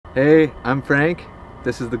Hey, I'm Frank.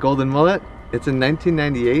 This is the Golden Mullet. It's a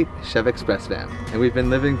 1998 Chevy Express van, and we've been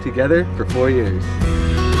living together for 4 years.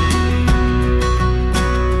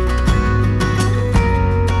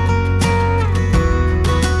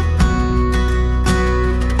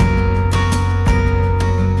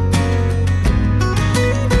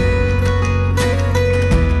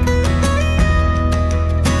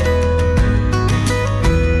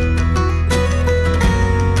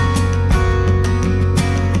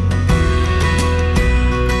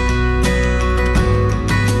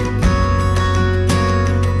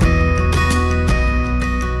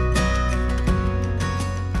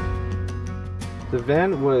 The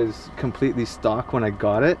van was completely stock when I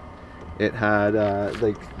got it. It had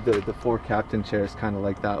like the 4 captain chairs, kind of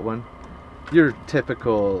like that one. Your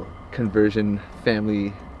typical conversion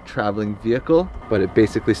family traveling vehicle, but it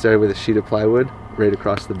basically started with a sheet of plywood right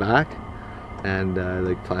across the back and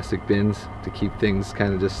like plastic bins to keep things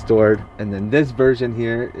kind of just stored. And then this version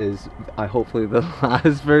here is hopefully the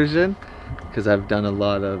last version, because I've done a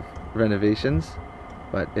lot of renovations,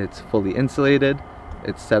 but it's fully insulated.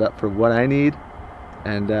 It's set up for what I need.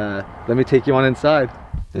 And let me take you on inside.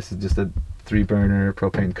 This is just a 3-burner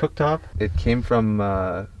propane cooktop. It came from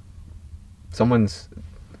someone's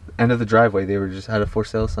end of the driveway. They just had a for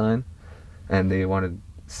sale sign and they wanted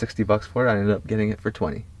 60 bucks for it. I ended up getting it for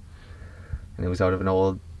 20. And it was out of an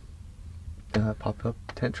old pop-up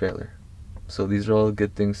tent trailer. So these are all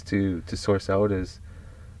good things to source out as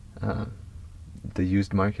the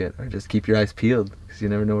used market, or just keep your eyes peeled because you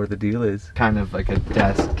never know where the deal is. Kind of like a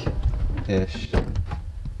desk-ish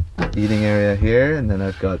eating area here, and then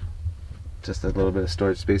I've got just a little bit of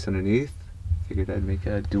storage space underneath. Figured I'd make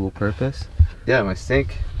a dual purpose. Yeah, my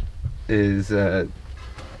sink is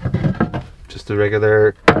just a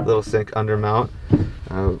regular little sink under mount.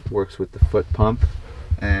 Works with the foot pump,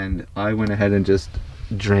 and I went ahead and just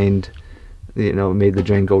drained, made the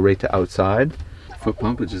drain go right to outside. Foot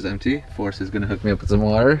pump, which is empty. Forrest is gonna hook me up with some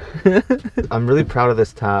water. I'm really proud of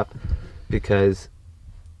this tap because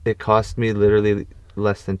it cost me literally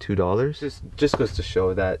less than $2. Just goes to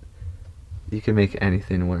show that you can make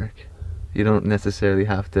anything work. You don't necessarily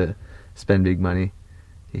have to spend big money.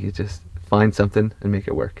 You can just find something and make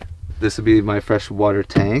it work. This would be my fresh water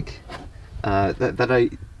tank that I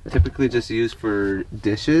typically just use for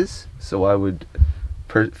dishes. So I would,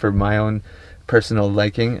 for my own personal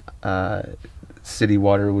liking, city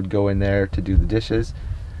water would go in there to do the dishes.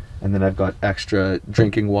 And then I've got extra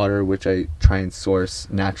drinking water, which I try and source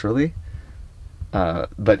naturally.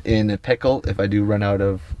 But in a pickle, if I do run out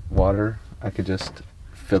of water, I could just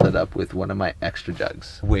fill it up with one of my extra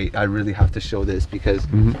jugs. Wait, I really have to show this because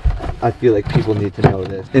I feel like people need to know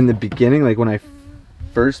this. In the beginning, like when I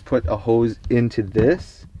first put a hose into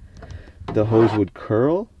this, the hose would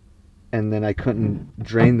curl and then I couldn't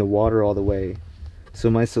drain the water all the way.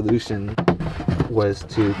 So my solution was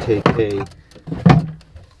to take a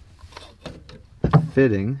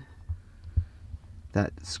fitting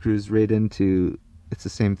that screws right into, it's the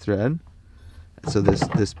same thread, so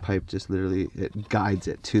this pipe just literally, it guides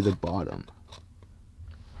it to the bottom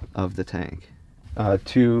of the tank.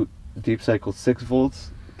 2 deep cycle 6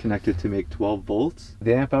 volts connected to make 12 volts.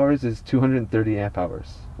 The amp hours is 230 amp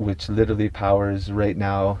hours, which literally powers right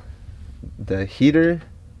now the heater,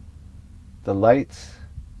 the lights,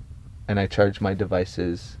 and I charge my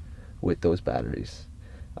devices with those batteries.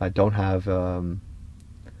 I don't have an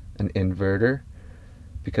inverter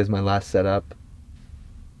because my last setup,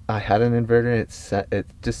 I had an inverter and it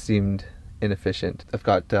just seemed inefficient. I've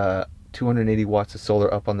got 280 watts of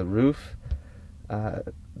solar up on the roof.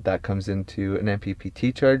 That comes into an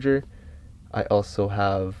MPPT charger. I also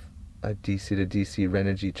have a DC to DC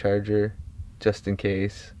Renogy charger just in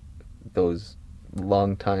case those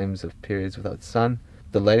long times of periods without sun.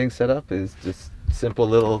 The lighting setup is just simple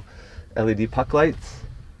little LED puck lights.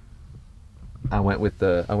 I went with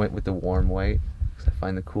the warm white because I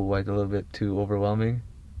find the cool white a little bit too overwhelming.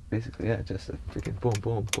 Basically, yeah, just a freaking boom,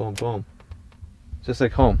 boom, boom, boom. Just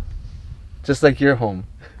like home. Just like your home.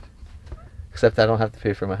 Except I don't have to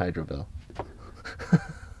pay for my hydro bill.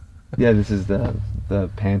 Yeah, this is the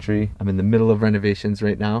pantry. I'm in the middle of renovations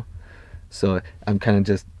right now. So I'm kind of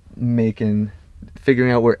just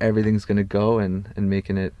figuring out where everything's gonna go and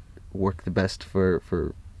making it work the best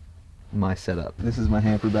for my setup. This is my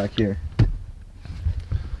hamper back here.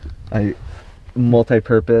 I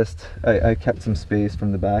multi-purposed. I kept some space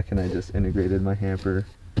from the back and I just integrated my hamper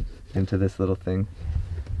into this little thing.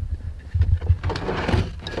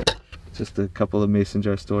 Just a couple of mason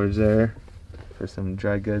jar storage there for some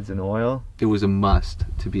dry goods and oil. It was a must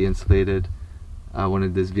to be insulated. I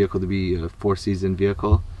wanted this vehicle to be a 4-season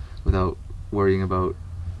vehicle without worrying about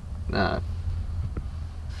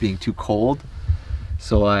being too cold.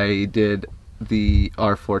 So I did the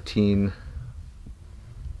R14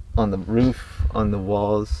 on the roof, on the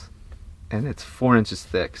walls, and it's 4 inches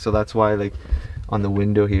thick. So that's why, like, on the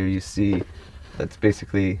window here you see that's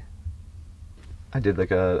basically, I did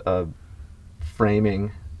like a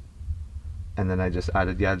framing, and then I just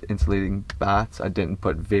added insulating bats. I didn't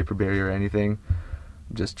put vapor barrier or anything,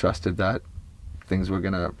 just trusted that things were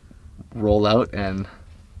gonna roll out and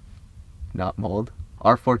not mold.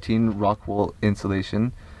 R14 rock wool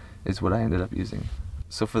insulation is what I ended up using.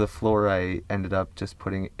 So for the floor I ended up just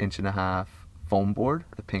putting 1.5 inch foam board,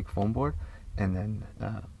 the pink foam board, and then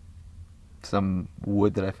some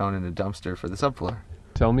wood that I found in a dumpster for the subfloor.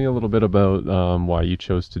 Tell me a little bit about why you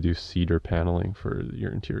chose to do cedar paneling for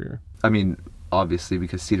your interior. I mean, obviously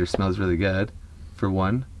because cedar smells really good, for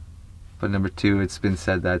one. But number two, it's been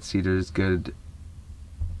said that cedar is good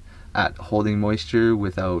at holding moisture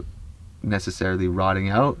without necessarily rotting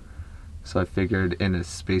out. So I figured in a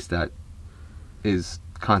space that is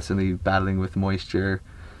constantly battling with moisture,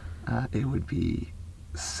 it would be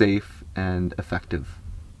safe and effective.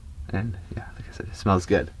 And yeah, like I said, it smells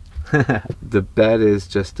good. The bed is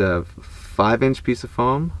just a 5-inch piece of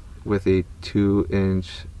foam with a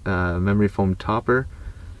 2-inch memory foam topper,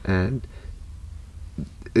 and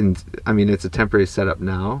I mean, it's a temporary setup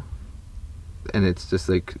now, and it's just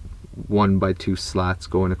like 1x2 slats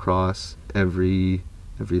going across every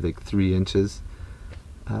like 3 inches,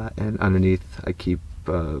 and underneath I keep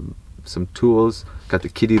some tools. Got the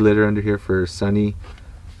kitty litter under here for Sunny,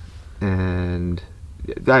 and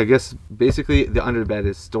I guess basically the under bed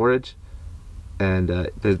is storage, and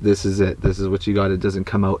this is it. This is what you got. It doesn't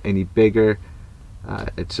come out any bigger.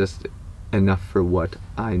 It's just enough for what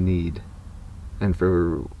I need, and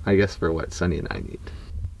for, I guess, for what Sunny and I need.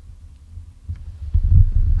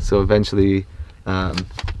 So eventually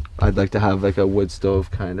I'd like to have like a wood stove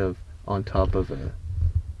kind of on top of a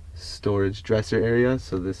storage dresser area.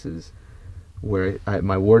 So this is where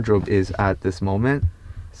my wardrobe is at this moment.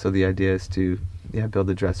 So the idea is to build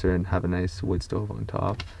a dresser and have a nice wood stove on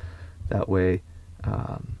top. That way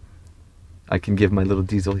I can give my little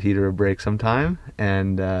diesel heater a break sometime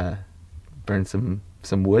and burn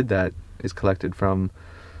some wood that is collected from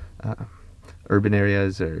urban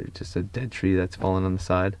areas, or just a dead tree that's fallen on the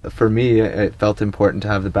side. For me, it felt important to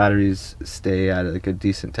have the batteries stay at like a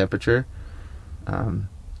decent temperature,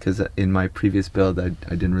 because in my previous build I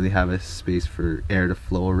didn't really have a space for air to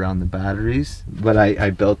flow around the batteries, but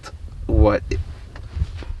I built what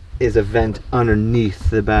is a vent underneath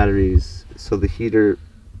the batteries, so the heater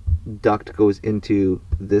duct goes into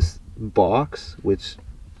this box, which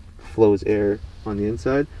flows air on the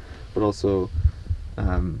inside, but also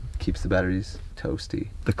keeps the batteries toasty.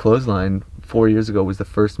 The clothesline 4 years ago was the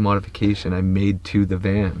first modification I made to the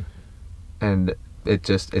van, and it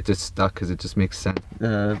just stuck because it just makes sense.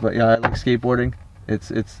 But yeah, I like skateboarding.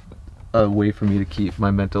 It's a way for me to keep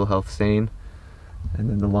my mental health sane. And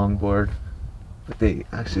then the longboard, but they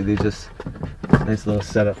just, nice little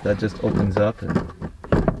setup that just opens up and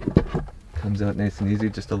comes out nice and easy.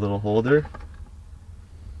 Just a little holder.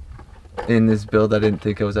 In this build I didn't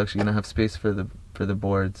think I was actually gonna have space for the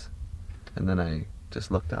boards, and then I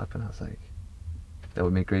just looked up and I was like, that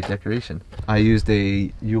would make great decoration. I used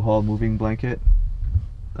a U-Haul moving blanket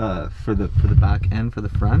for the back and for the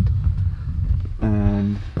front,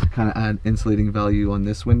 and to kind of add insulating value on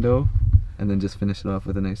this window, and then just finish it off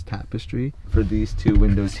with a nice tapestry. For these two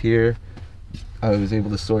windows here, I was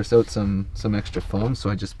able to source out some extra foam,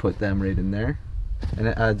 so I just put them right in there, and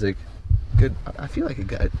it adds like good, I feel like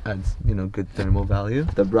it adds, you know, good thermal value.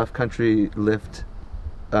 The rough country lift,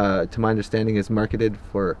 to my understanding, is marketed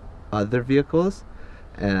for other vehicles,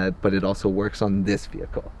 but it also works on this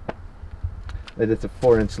vehicle. It's a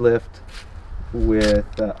 4-inch lift with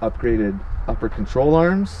upgraded upper control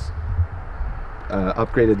arms,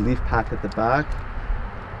 upgraded leaf pack at the back.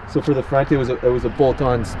 So for the front, it was a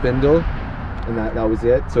bolt-on spindle, and that was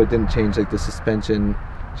it. So it didn't change like the suspension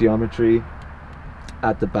geometry.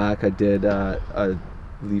 At the back, I did a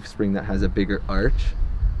leaf spring that has a bigger arch,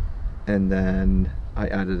 and then I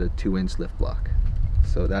added a 2-inch lift block.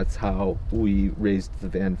 So that's how we raised the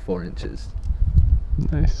van 4 inches.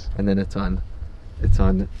 Nice. And then it's on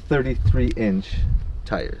 33-inch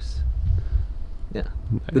tires. Yeah.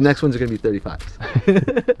 Nice. The next ones are gonna be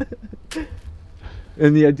 35s.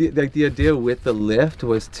 And the idea with the lift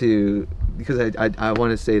was to, because I want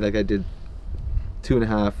to say, like, I did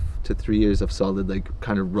 2.5 to 3 years of solid, like,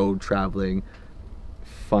 kind of road traveling,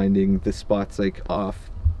 finding the spots like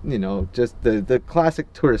off, you know, just the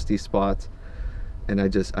classic touristy spots. And I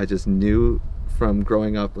just knew from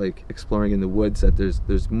growing up like exploring in the woods that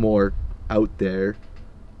there's more out there,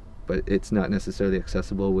 but it's not necessarily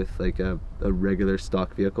accessible with like a regular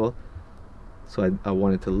stock vehicle. So I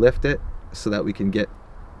wanted to lift it so that we can get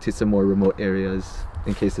to some more remote areas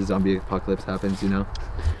in case the zombie apocalypse happens, you know.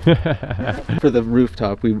 For the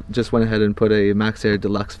rooftop, we just went ahead and put a Max Air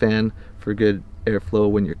Deluxe fan for good airflow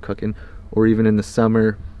when you're cooking, or even in the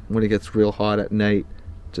summer when it gets real hot at night.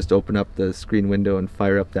 Just open up the screen window and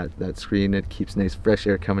fire up that screen. It keeps nice fresh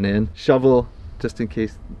air coming in. Shovel, just in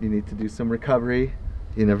case you need to do some recovery.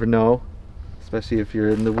 You never know, especially if you're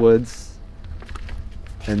in the woods.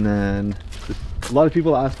 And then a lot of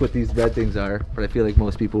people ask what these red things are, but I feel like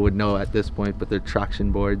most people would know at this point, but they're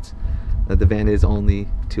traction boards. The van is only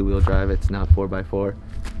 2-wheel drive, it's not 4x4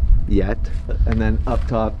 yet. And then up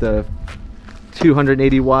top, the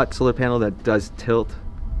 280 watt solar panel that does tilt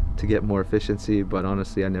to get more efficiency, but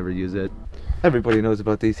honestly I never use it. Everybody knows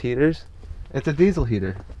about these heaters. It's a diesel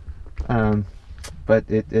heater, but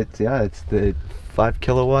it's the 5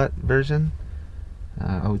 kilowatt version.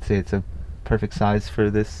 I would say it's a perfect size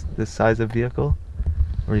for this size of vehicle,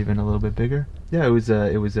 or even a little bit bigger. Yeah, it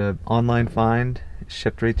was a online find,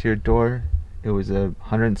 shipped right to your door. It was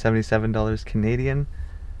 $177 Canadian,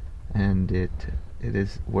 and it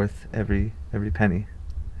is worth every penny.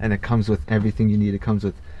 And it comes with everything you need. It comes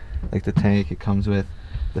with like the tank, it comes with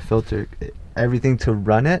the filter, everything to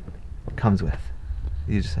run it comes with.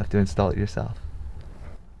 You just have to install it yourself.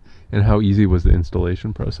 And how easy was the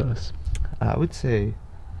installation process? I would say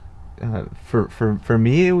for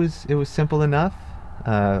me it was simple enough.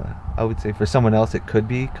 I would say for someone else it could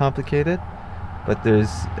be complicated, but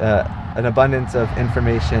there's an abundance of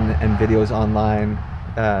information and videos online,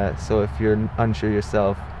 so if you're unsure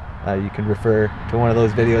yourself, you can refer to one of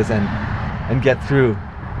those videos and get through.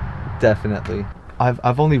 Definitely.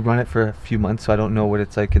 I've only run it for a few months, so I don't know what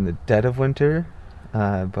it's like in the dead of winter,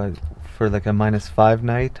 but for like a -5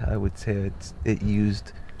 night, I would say it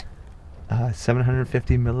used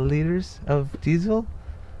 750 milliliters of diesel.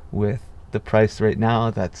 With the price right now,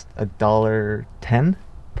 that's $1.10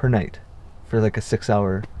 per night for like a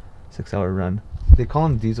 6-hour run. They call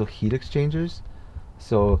them diesel heat exchangers,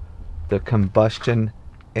 so the combustion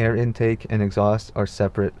air intake and exhaust are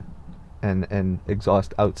separate, and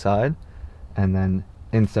exhaust outside, and then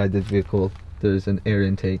inside the vehicle there's an air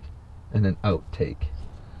intake and an outtake.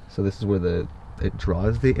 So this is where it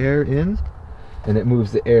draws the air in and it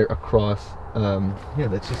moves the air across. Yeah,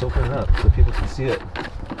 let's just open it up so people can see it.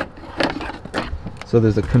 So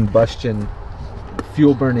there's a combustion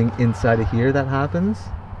fuel burning inside of here that happens,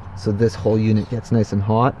 so this whole unit gets nice and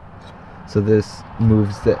hot. So this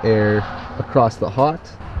moves the air across the hot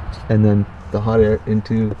and then the hot air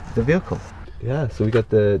into the vehicle. Yeah, so we got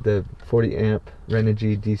the 40 amp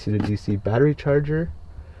Renogy DC to DC battery charger,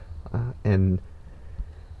 and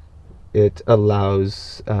it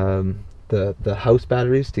allows the house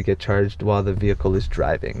batteries to get charged while the vehicle is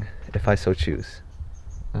driving, if I so choose.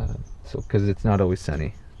 So because it's not always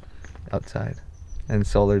sunny outside, and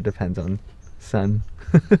solar depends on sun.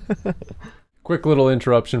 Quick little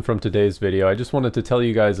interruption from today's video. I just wanted to tell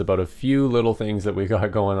you guys about a few little things that we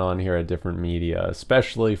got going on here at Different Media,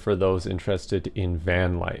 especially for those interested in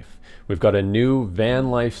van life. We've got a new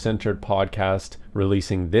van life centered podcast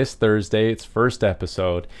releasing this Thursday, its first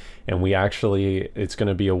episode, and it's going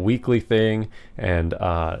to be a weekly thing, and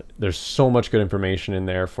there's so much good information in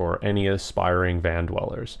there for any aspiring van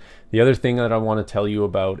dwellers. The other thing that I want to tell you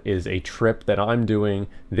about is a trip that I'm doing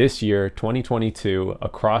this year, 2022,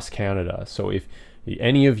 across Canada. So if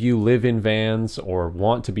any of you live in vans or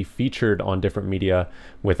want to be featured on Different Media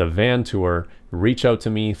with a van tour, reach out to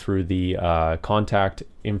me through the contact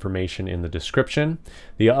information in the description.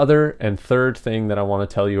 The other and third thing that I want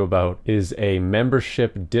to tell you about is a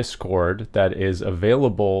membership Discord that is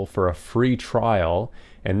available for a free trial.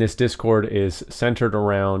 And this Discord is centered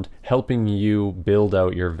around helping you build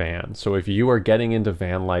out your van. So if you are getting into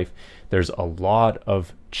van life, there's a lot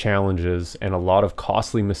of challenges and a lot of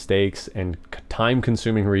costly mistakes and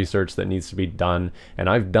time-consuming research that needs to be done. And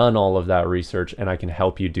I've done all of that research, and I can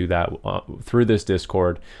help you do that through this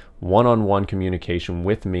Discord, one-on-one communication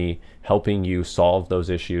with me, helping you solve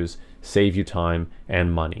those issues, save you time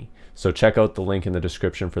and money. So check out the link in the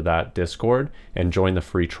description for that Discord and join the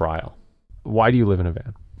free trial. Why do you live in a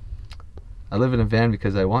van? I live in a van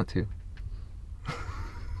because I want to.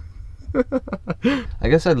 I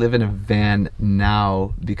guess I live in a van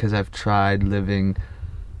now because I've tried living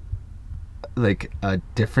like a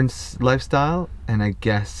different lifestyle, and I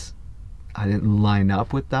guess I didn't line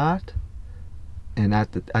up with that. And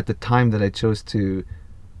at the time that I chose to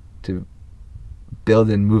build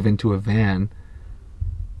and move into a van,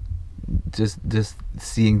 just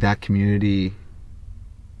seeing that community,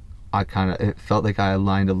 it felt like I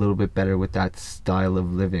aligned a little bit better with that style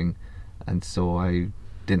of living, and so I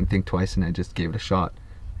didn't think twice and I just gave it a shot,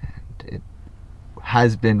 and it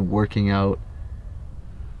has been working out,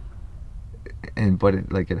 but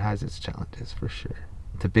it has its challenges for sure.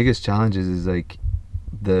 The biggest challenges is like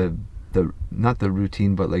the not the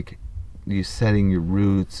routine, but like you setting your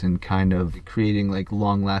roots and kind of creating like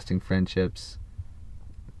long-lasting friendships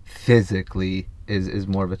physically is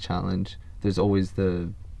more of a challenge. There's always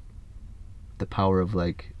the power of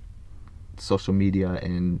like social media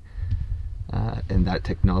and that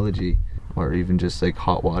technology, or even just like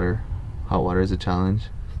hot water. Hot water is a challenge.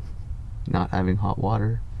 Not having hot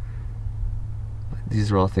water.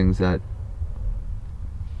 These are all things that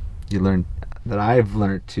you learn, that I've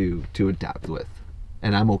learned to adapt with,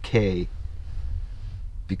 and I'm okay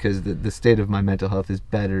because the state of my mental health is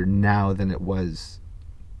better now than it was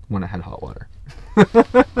when I had hot water.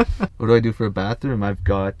 What do I do for a bathroom? I've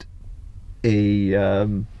got a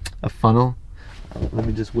funnel. Let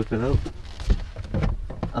me just whip it out.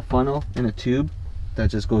 A funnel in a tube that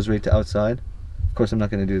just goes right to outside. Of course, I'm not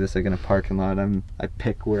going to do this like in a parking lot. I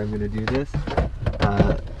pick where I'm going to do this.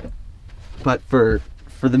 But for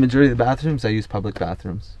the majority of the bathrooms, I use public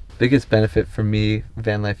bathrooms. Biggest benefit for me,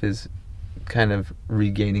 van life, is kind of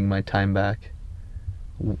regaining my time back.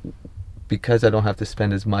 Because I don't have to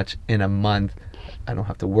spend as much in a month, I don't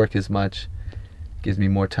have to work as much. It gives me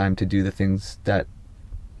more time to do the things that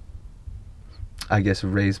I guess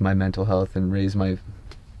raise my mental health and raise my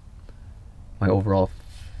overall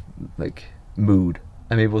like mood.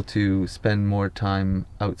 I'm able to spend more time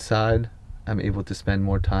outside. I'm able to spend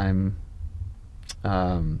more time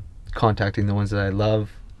contacting the ones that I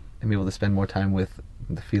love. I'm able to spend more time with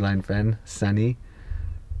the feline friend, Sunny.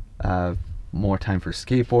 More time for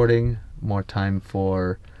skateboarding, more time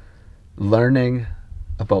for learning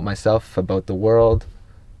about myself, about the world.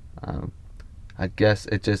 I guess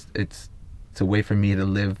it's a way for me to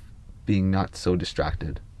live being not so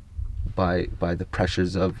distracted by the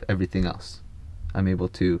pressures of everything else. I'm able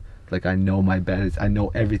to, like, I know my bed is, I know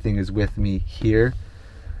everything is with me here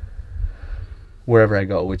wherever I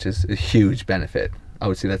go, which is a huge benefit. I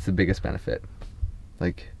would say that's the biggest benefit.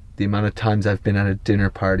 Like, the amount of times I've been at a dinner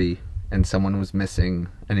party and someone was missing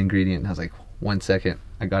an ingredient and I was like, 1 second,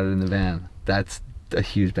 I got it in the van. That's a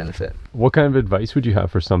huge benefit. What kind of advice would you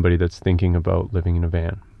have for somebody that's thinking about living in a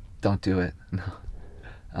van? Don't do it. No.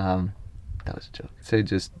 That was a joke. Say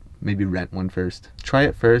just maybe rent one first. Try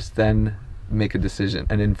it first, then make a decision,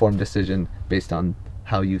 an informed decision based on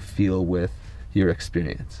how you feel with your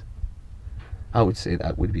experience. I would say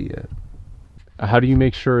that would be it. How do you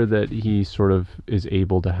make sure that he sort of is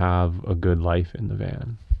able to have a good life in the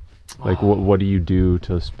van? Like, what do you do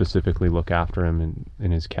to specifically look after him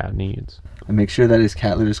and his cat needs? I make sure that his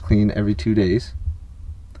cat litter is clean every 2 days.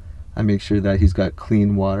 I make sure that he's got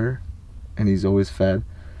clean water and he's always fed.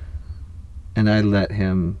 And I let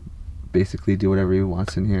him basically do whatever he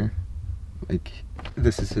wants in here. Like,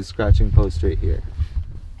 this is his scratching post right here.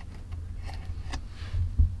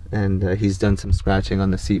 And he's done some scratching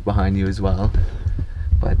on the seat behind you as well.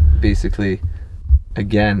 But basically,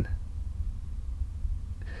 again,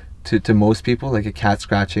 to most people, like a cat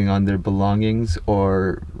scratching on their belongings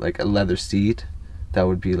or like a leather seat, that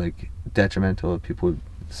would be like detrimental. People,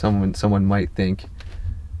 someone might think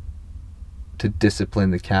to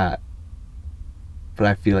discipline the cat, but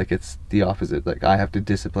I feel like it's the opposite. Like, I have to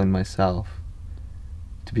discipline myself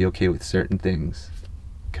to be okay with certain things,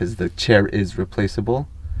 because the chair is replaceable,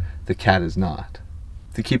 the cat is not.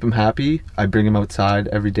 To keep him happy, I bring him outside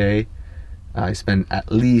every day. I spend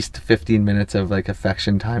at least 15 minutes of like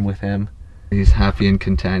affection time with him. He's happy and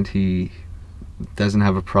content. He doesn't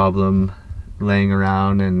have a problem laying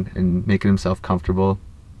around and making himself comfortable.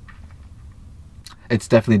 It's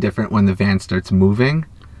definitely different when the van starts moving.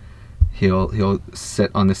 He'll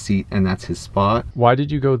sit on the seat and that's his spot. Why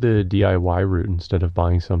did you go the DIY route instead of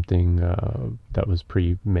buying something that was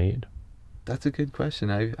pre-made? That's a good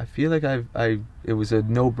question. I feel like it was a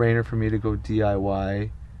no-brainer for me to go DIY,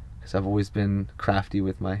 because I've always been crafty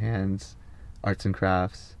with my hands, arts and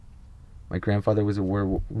crafts. My grandfather was a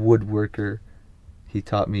woodworker. He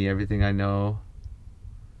taught me everything I know,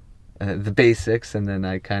 the basics, and then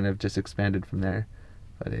I kind of just expanded from there.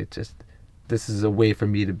 But this is a way for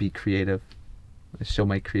me to be creative. To show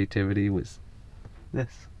my creativity was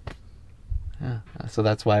this. Yeah, so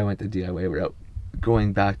that's why I went the DIY route.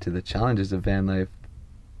 Going back to the challenges of van life,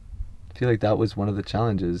 I feel like that was one of the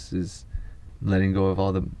challenges, is letting go of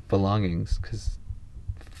all the belongings, because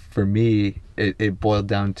for me it boiled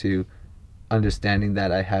down to understanding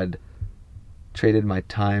that I had traded my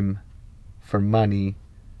time for money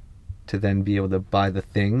to then be able to buy the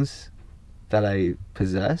things that I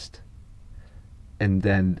possessed, and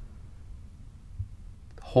then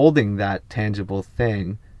holding that tangible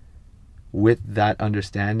thing with that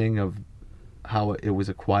understanding of how it was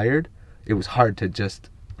acquired, it was hard to just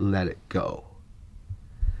let it go.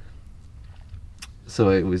 So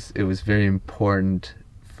it was very important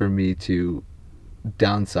for me to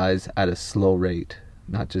downsize at a slow rate,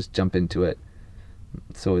 not just jump into it.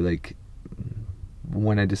 So like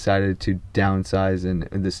when I decided to downsize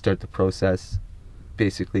and to start the process,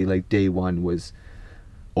 basically like day one was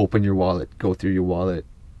open your wallet, go through your wallet,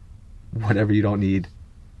 whatever you don't need,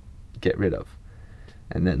 get rid of.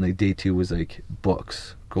 And then like day two was like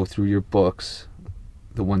books, go through your books,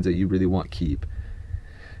 the ones that you really want, keep.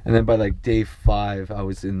 And then by like day 5 I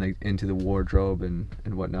was into the wardrobe and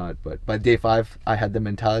whatnot. But by day 5 I had the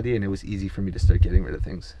mentality, and it was easy for me to start getting rid of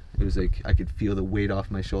things. It was like I could feel the weight off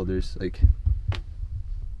my shoulders, like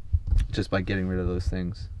just by getting rid of those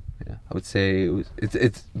things. Yeah, I would say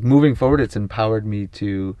it's moving forward, it's empowered me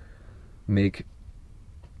to make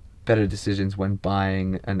better decisions when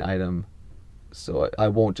buying an item. So I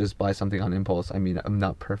won't just buy something on impulse. I mean, I'm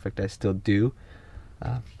not perfect, I still do,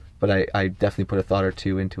 but I definitely put a thought or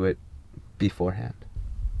two into it beforehand.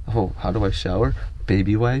 Oh, how do I shower?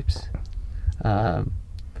 Baby wipes,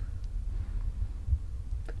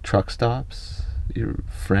 truck stops, your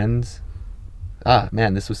friends.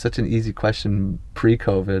 Man, this was such an easy question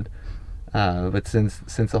pre-COVID, but since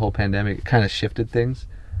the whole pandemic, it kind of shifted things.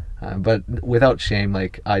 But without shame,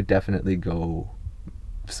 like I definitely go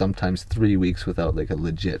sometimes 3 weeks without like a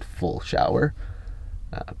legit full shower.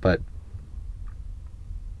 But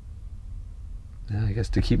I guess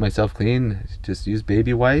to keep myself clean, just use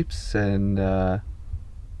baby wipes and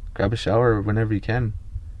grab a shower whenever you can.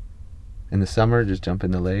 In the summer, just jump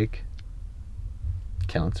in the lake.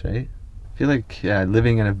 Counts, right? I feel like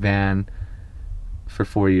living in a van for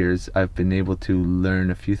 4 years, I've been able to learn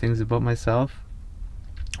a few things about myself.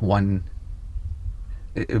 One,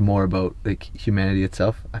 more about like humanity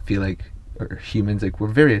itself. I feel like, or humans, like we're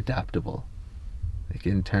very adaptable, like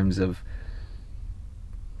in terms of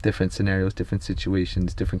different scenarios, different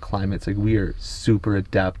situations, different climates. Like we are super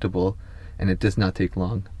adaptable, and it does not take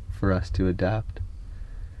long for us to adapt.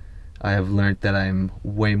 I have learned that I'm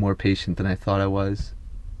way more patient than I thought I was.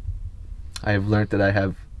 I have learned that I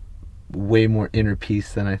have way more inner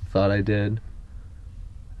peace than I thought I did.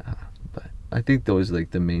 But I think those are like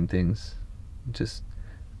the main things. Just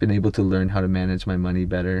been able to learn how to manage my money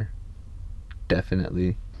better.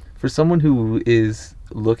 Definitely. For someone who is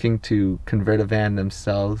looking to convert a van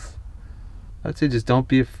themselves, I would say just don't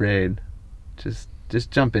be afraid. Just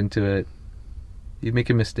jump into it. You make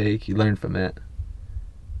a mistake, you learn from it.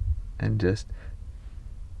 And just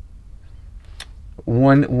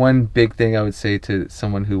one big thing I would say to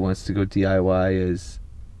someone who wants to go DIY is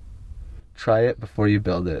try it before you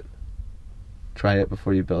build it. Try it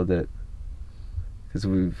before you build it.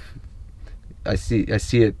 Because I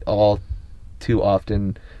see it all too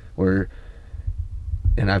often where,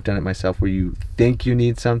 and I've done it myself, where you think you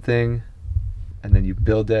need something and then you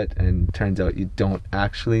build it and it turns out you don't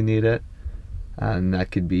actually need it. And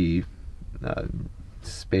that could be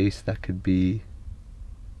space, that could be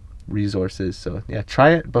resources. So yeah,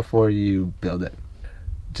 try it before you build it.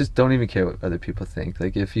 Just don't even care what other people think.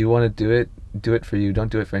 Like if you want to do it for you.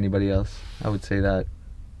 Don't do it for anybody else. I would say that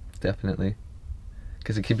definitely,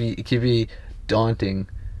 because it could be daunting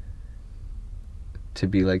to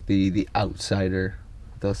be like the outsider,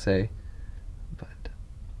 they'll say. But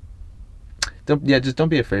just don't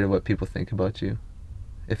be afraid of what people think about you.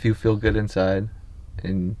 If you feel good inside,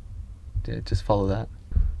 and just follow that.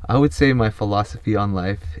 I would say my philosophy on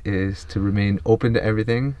life is to remain open to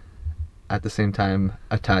everything, at the same time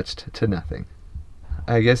attached to nothing.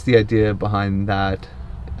 I guess the idea behind that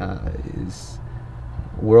is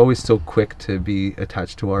we're always so quick to be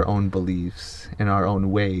attached to our own beliefs and our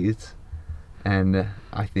own ways, and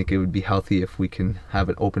I think it would be healthy if we can have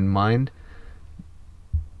an open mind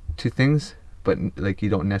to things, but like you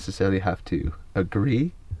don't necessarily have to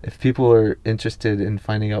agree. If people are interested in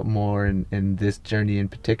finding out more in this journey in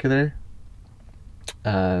particular,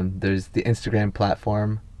 there's the Instagram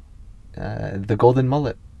platform, The Golden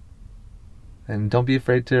Mullet. And don't be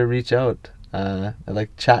afraid to reach out. I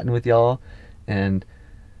like chatting with y'all and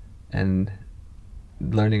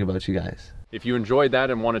learning about you guys. If you enjoyed that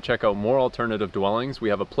and want to check out more alternative dwellings, we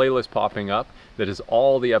have a playlist popping up that is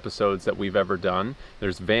all the episodes that we've ever done.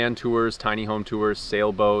 There's van tours, tiny home tours,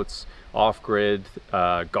 sailboats, off-grid,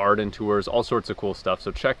 garden tours, all sorts of cool stuff.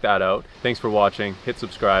 So check that out. Thanks for watching. Hit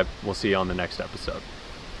subscribe. We'll see you on the next episode.